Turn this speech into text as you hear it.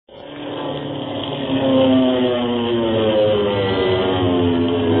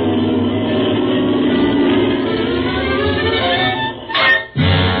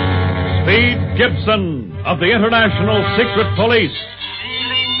Gibson of the International Secret Police.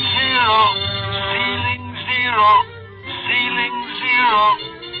 Ceiling zero, ceiling zero, ceiling zero,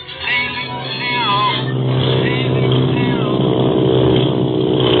 ceiling zero, ceiling zero.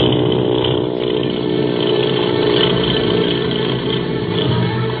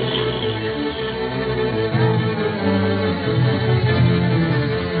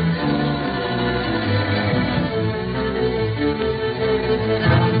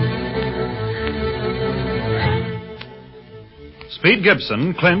 Speed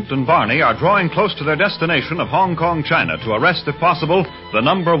Gibson, Clint, and Barney are drawing close to their destination of Hong Kong, China, to arrest, if possible, the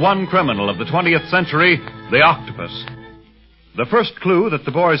number one criminal of the 20th century, the octopus. The first clue that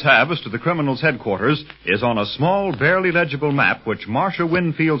the boys have as to the criminal's headquarters is on a small, barely legible map which Marcia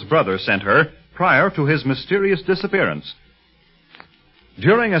Winfield's brother sent her prior to his mysterious disappearance.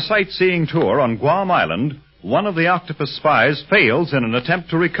 During a sightseeing tour on Guam Island, one of the octopus spies fails in an attempt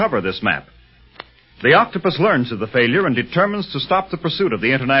to recover this map. The octopus learns of the failure and determines to stop the pursuit of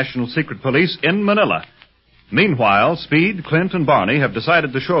the International Secret Police in Manila. Meanwhile, Speed, Clint, and Barney have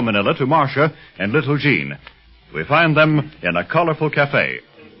decided to show Manila to Marcia and little Jean. We find them in a colorful cafe.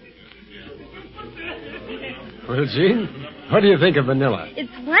 Well, Jean, what do you think of Manila? It's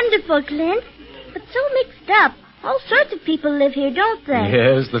wonderful, Clint, but so mixed up. All sorts of people live here, don't they?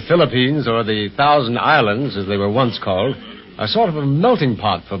 Yes, the Philippines, or the Thousand Islands, as they were once called, are sort of a melting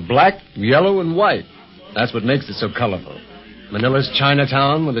pot for black, yellow, and white. That's what makes it so colorful. Manila's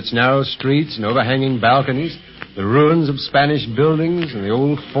Chinatown, with its narrow streets and overhanging balconies, the ruins of Spanish buildings and the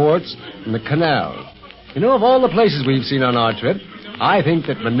old forts and the canal. You know, of all the places we've seen on our trip, I think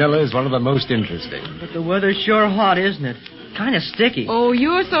that Manila is one of the most interesting. But the weather's sure hot, isn't it? Kind of sticky. Oh,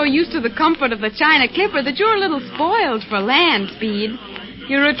 you're so used to the comfort of the China Clipper that you're a little spoiled for land, Speed.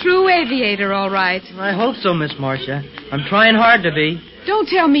 You're a true aviator, all right. I hope so, Miss Marcia. I'm trying hard to be. Don't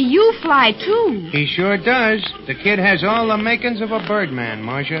tell me you fly, too. He sure does. The kid has all the makings of a birdman,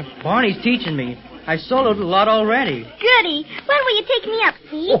 Marcia. Barney's teaching me. I soloed a lot already. Goody. When will you take me up,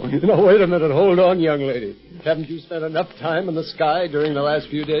 Speed? Oh, wait a minute. Hold on, young lady. Haven't you spent enough time in the sky during the last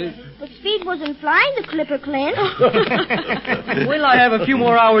few days? But Speed wasn't flying the Clipper, Clint. Wait till I have a few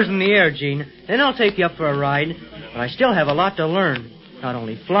more hours in the air, Gene. Then I'll take you up for a ride. But I still have a lot to learn. Not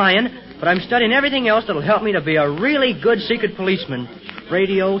only flying, but I'm studying everything else that'll help me to be a really good secret policeman.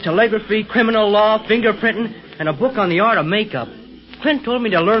 Radio, telegraphy, criminal law, fingerprinting, and a book on the art of makeup. Clint told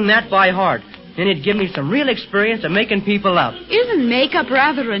me to learn that by heart. Then it'd give me some real experience of making people out. Isn't makeup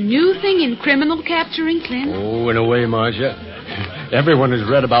rather a new thing in criminal capturing, Clint? Oh, in a way, Marcia. Everyone has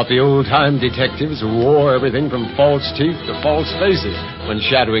read about the old-time detectives who wore everything from false teeth to false faces when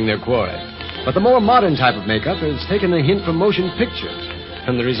shadowing their quarry. But the more modern type of makeup has taken a hint from motion pictures,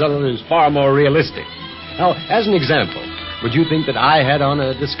 and the result is far more realistic. Now, as an example, would you think that I had on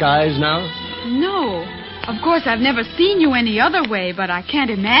a disguise now? No. Of course, I've never seen you any other way, but I can't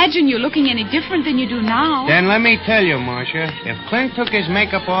imagine you looking any different than you do now. Then let me tell you, Marcia, if Clint took his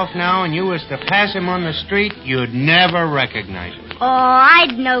makeup off now and you was to pass him on the street, you'd never recognize him. Oh,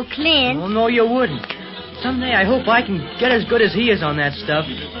 I'd know Clint. Oh, no, you wouldn't. Someday I hope I can get as good as he is on that stuff.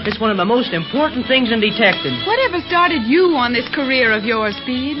 It's one of the most important things in detecting. Whatever started you on this career of yours,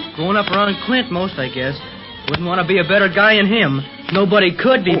 Speed? Growing up around Clint most, I guess. Wouldn't want to be a better guy than him. Nobody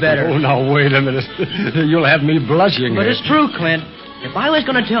could be better. Oh, now, wait a minute. You'll have me blushing. But it's true, Clint. If I was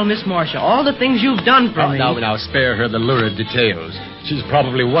going to tell Miss Marcia all the things you've done for me... Now, spare her the lurid details. She's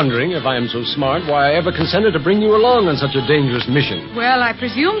probably wondering, if I am so smart, why I ever consented to bring you along on such a dangerous mission. Well, I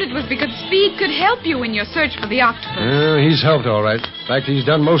presumed it was because Speed could help you in your search for the octopus. He's helped, all right. In fact, he's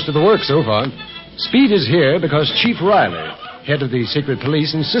done most of the work so far. Speed is here because Chief Riley, head of the secret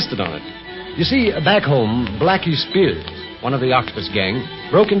police, insisted on it. You see, back home, Blackie Spears, one of the octopus gang,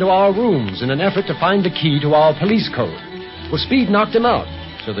 broke into our rooms in an effort to find the key to our police code. Well, Speed knocked him out,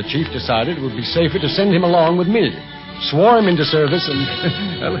 so the chief decided it would be safer to send him along with me. Swore him into service, and,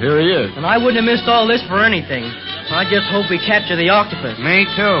 well, here he is. And I wouldn't have missed all this for anything. I just hope we capture the octopus. Me,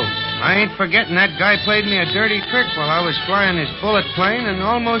 too. I ain't forgetting that guy played me a dirty trick while I was flying his bullet plane and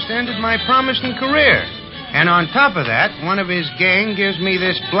almost ended my promising career. And on top of that, one of his gang gives me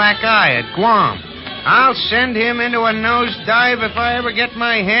this black eye at Guam. I'll send him into a nosedive if I ever get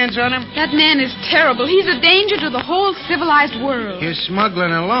my hands on him. That man is terrible. He's a danger to the whole civilized world. His smuggling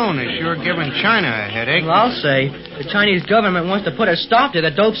alone is sure giving China a headache. Well, I'll say, the Chinese government wants to put a stop to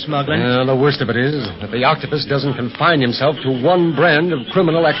the dope smuggling. The worst of it is that the octopus doesn't confine himself to one brand of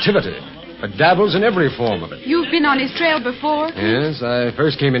criminal activity, but dabbles in every form of it. You've been on his trail before? Yes, I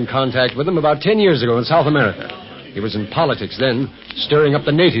first came in contact with him about 10 years ago in South America. He was in politics then, stirring up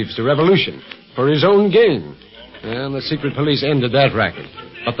the natives to revolution for his own gain. And the secret police ended that racket.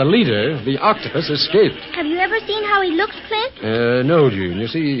 But the leader, the octopus, escaped. Have you ever seen how he looks, Clint? No, Gene. You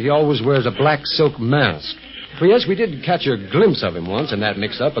see, he always wears a black silk mask. Well, yes, we did catch a glimpse of him once in that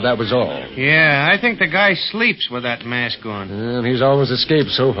mix-up, but that was all. Yeah, I think the guy sleeps with that mask on. He's always escaped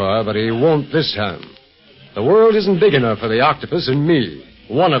so far, but he won't this time. The world isn't big enough for the octopus and me.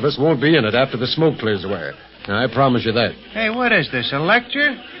 One of us won't be in it after the smoke clears away. I promise you that. Hey, what is this, a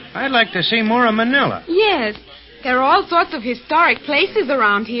lecture? I'd like to see more of Manila. Yes. There are all sorts of historic places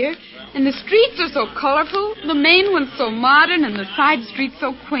around here. And the streets are so colorful, the main one's so modern, and the side streets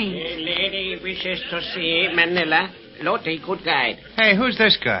so quaint. Lady wishes to see Manila. Lottie, good guide. Hey, who's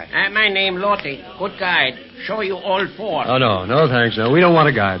this guy? My name Lottie, good guide. Show you all four. Oh, no, thanks, no. We don't want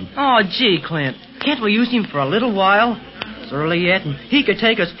a guide. Oh, gee, Clint. Can't we use him for a little while? It's early yet, and he could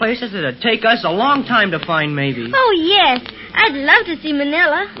take us places that'd take us a long time to find, maybe. Oh, yes. I'd love to see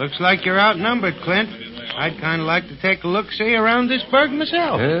Manila. Looks like you're outnumbered, Clint. I'd kind of like to take a look-see around this burg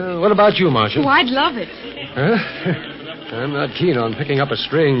myself. What about you, Marcia? Oh, I'd love it. I'm not keen on picking up a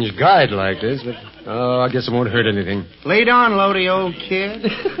strange guide like this, but, I guess it won't hurt anything. Lead on, Lodi, old kid.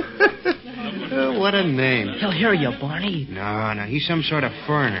 Oh, what a name. He'll hear you, Barney. No, he's some sort of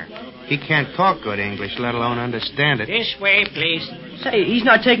foreigner. He can't talk good English, let alone understand it. This way, please. Say, he's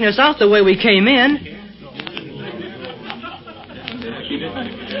not taking us out the way we came in.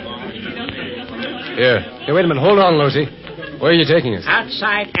 Here, wait a minute. Hold on, Lucy. Where are you taking us?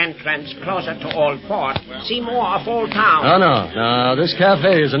 Outside entrance, closer to Old Fort. See more of Old Town. Oh, no. This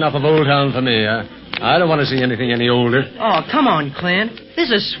cafe is enough of Old Town for me. I don't want to see anything any older. Oh, come on, Clint.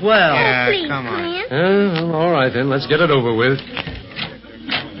 This is swell. Yeah, Please, come on. Clint. Well, all right, then. Let's get it over with.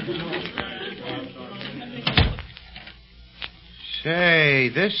 Say,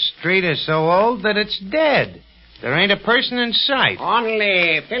 this street is so old that it's dead. There ain't a person in sight.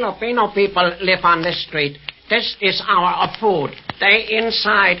 Only Filipino people live on this street. This is our food. They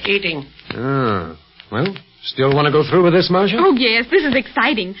inside eating. Well, still want to go through with this, Marcia? Oh, yes, this is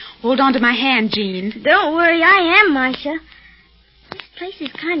exciting. Hold on to my hand, Jean. Don't worry, I am, Marcia. This place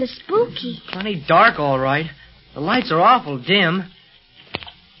is kind of spooky. Plenty dark, all right. The lights are awful dim.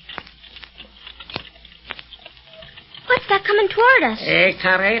 What's that coming toward us? A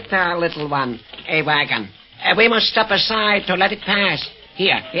carreta, little one. A wagon. We must step aside to let it pass.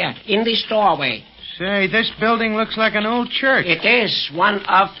 Here, in this doorway. Say, this building looks like an old church. It is one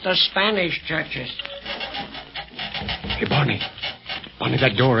of the Spanish churches. Hey, Barney. Barney,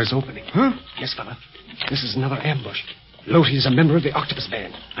 that door is opening. Huh? Yes, fella. This is another ambush. Loti is a member of the octopus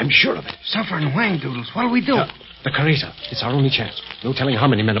band. I'm sure of it. Suffering wang doodles. What'll we do? The carreta. It's our only chance. No telling how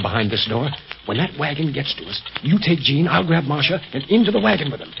many men are behind this door. When that wagon gets to us, you take Jean, I'll grab Marcia, and into the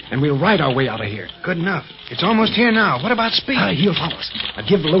wagon with them. And we'll ride our way out of here. Good enough. It's almost here now. What about Speed? He'll follow us.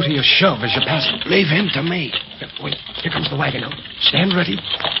 Give Loti a shove as you pass him. Leave him to me. Wait, here comes the wagon now. Stand ready.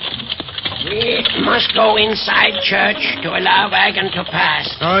 We must go inside church to allow wagon to pass.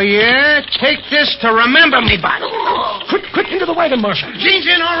 Oh, yeah? Take this to remember me by. Quick, into the wagon, Marcia. Jean's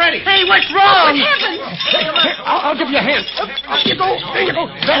in already. Hey, what's wrong? Here, I'll give you a hand. Up you go. There you go.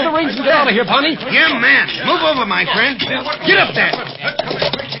 Grab the reins and get out of here, Barney. Yeah, man. Move over, my friend. Get up there.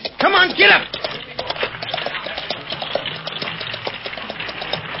 Come on, get up.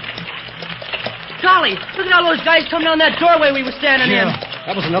 Golly, look at all those guys coming down that doorway we were standing in.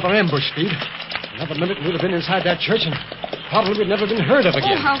 That was another ambush, Speed. Another minute we'd have been inside that church and probably we'd never been heard of Oh,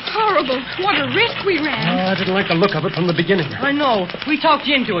 again. how horrible. What a risk we ran. I didn't like the look of it from the beginning. I know. We talked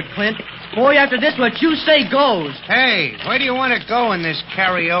you into it, Clint. Boy, after this, what you say goes. Hey, where do you want to go in this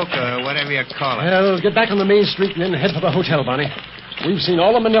karaoke or whatever you call it? Well, get back on the main street and then head for the hotel, Barney. We've seen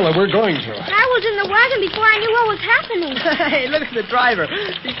all of Manila we're going to. I was in the wagon before I knew what was happening. Hey, look at the driver.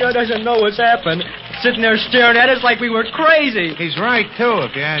 He sure doesn't know what's happened. Sitting there staring at us like we were crazy. He's right, too,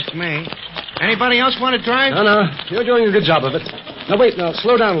 if you ask me. Anybody else want to drive? No. You're doing a good job of it. Now, wait. Now,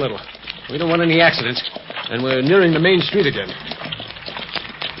 slow down a little. We don't want any accidents. And we're nearing the main street again.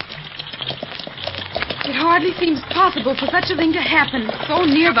 It hardly seems possible for such a thing to happen so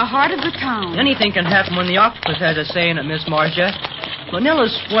near the heart of the town. Anything can happen when the octopus has a say in it, Miss Marcia.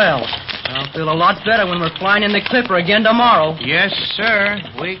 Manila's swell. I'll feel a lot better when we're flying in the Clipper again tomorrow. Yes, sir.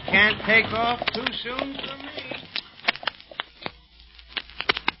 We can't take off too soon for me.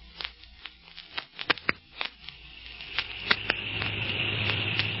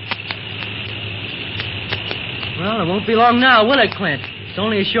 Well, it won't be long now, will it, Clint? It's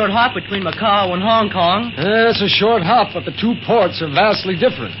only a short hop between Macau and Hong Kong. It's a short hop, but the two ports are vastly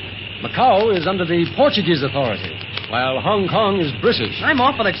different. Macau is under the Portuguese authority, while Hong Kong is British. I'm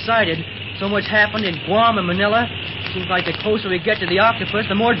awful excited. So much happened in Guam and Manila. Seems like the closer we get to the octopus,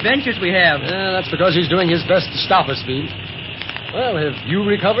 the more adventures we have. Yeah, that's because he's doing his best to stop us, Speed. Well, have you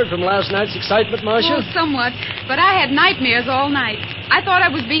recovered from last night's excitement, Marcia? Oh, somewhat. But I had nightmares all night. I thought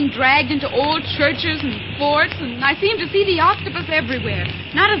I was being dragged into old churches and forts, and I seemed to see the octopus everywhere.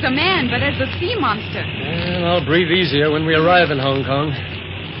 Not as a man, but as a sea monster. Well, I'll breathe easier when we arrive in Hong Kong.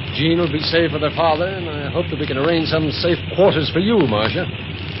 Jean will be safe with her father, and I hope that we can arrange some safe quarters for you, Marcia.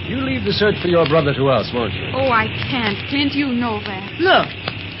 You leave the search for your brother to us, won't you? Oh, I can't, Clint. You know that. Look,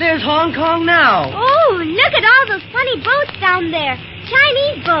 there's Hong Kong now. Oh, look at all those funny boats down there.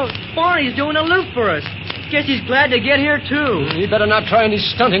 Chinese boats. Barney's doing a loop for us. Guess he's glad to get here, too. He better not try any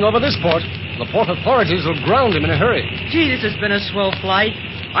stunting over this port. The port authorities will ground him in a hurry. Gee, this has been a swell flight.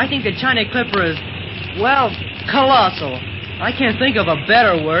 I think the China Clipper is, well, colossal. I can't think of a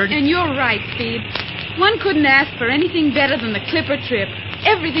better word. And you're right, Speed. One couldn't ask for anything better than the Clipper trip.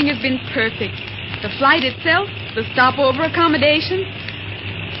 Everything has been perfect. The flight itself, the stopover accommodations.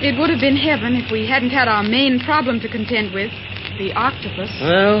 It would have been heaven if we hadn't had our main problem to contend with, the octopus.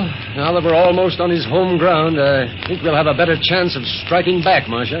 Well, now that we're almost on his home ground, I think we'll have a better chance of striking back,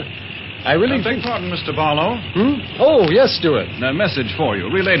 Marcia. I really Beg pardon, Mr. Barlow. Oh, yes, Stuart. A message for you,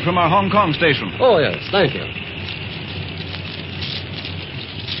 relayed from our Hong Kong station. Oh, yes, thank you.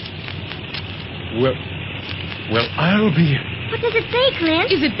 Well, I'll be... What does it say, Clint?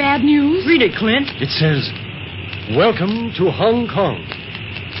 Is it bad news? Read it, Clint. It says, "Welcome to Hong Kong.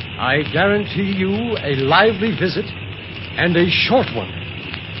 I guarantee you a lively visit and a short one.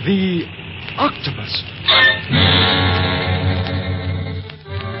 The octopus."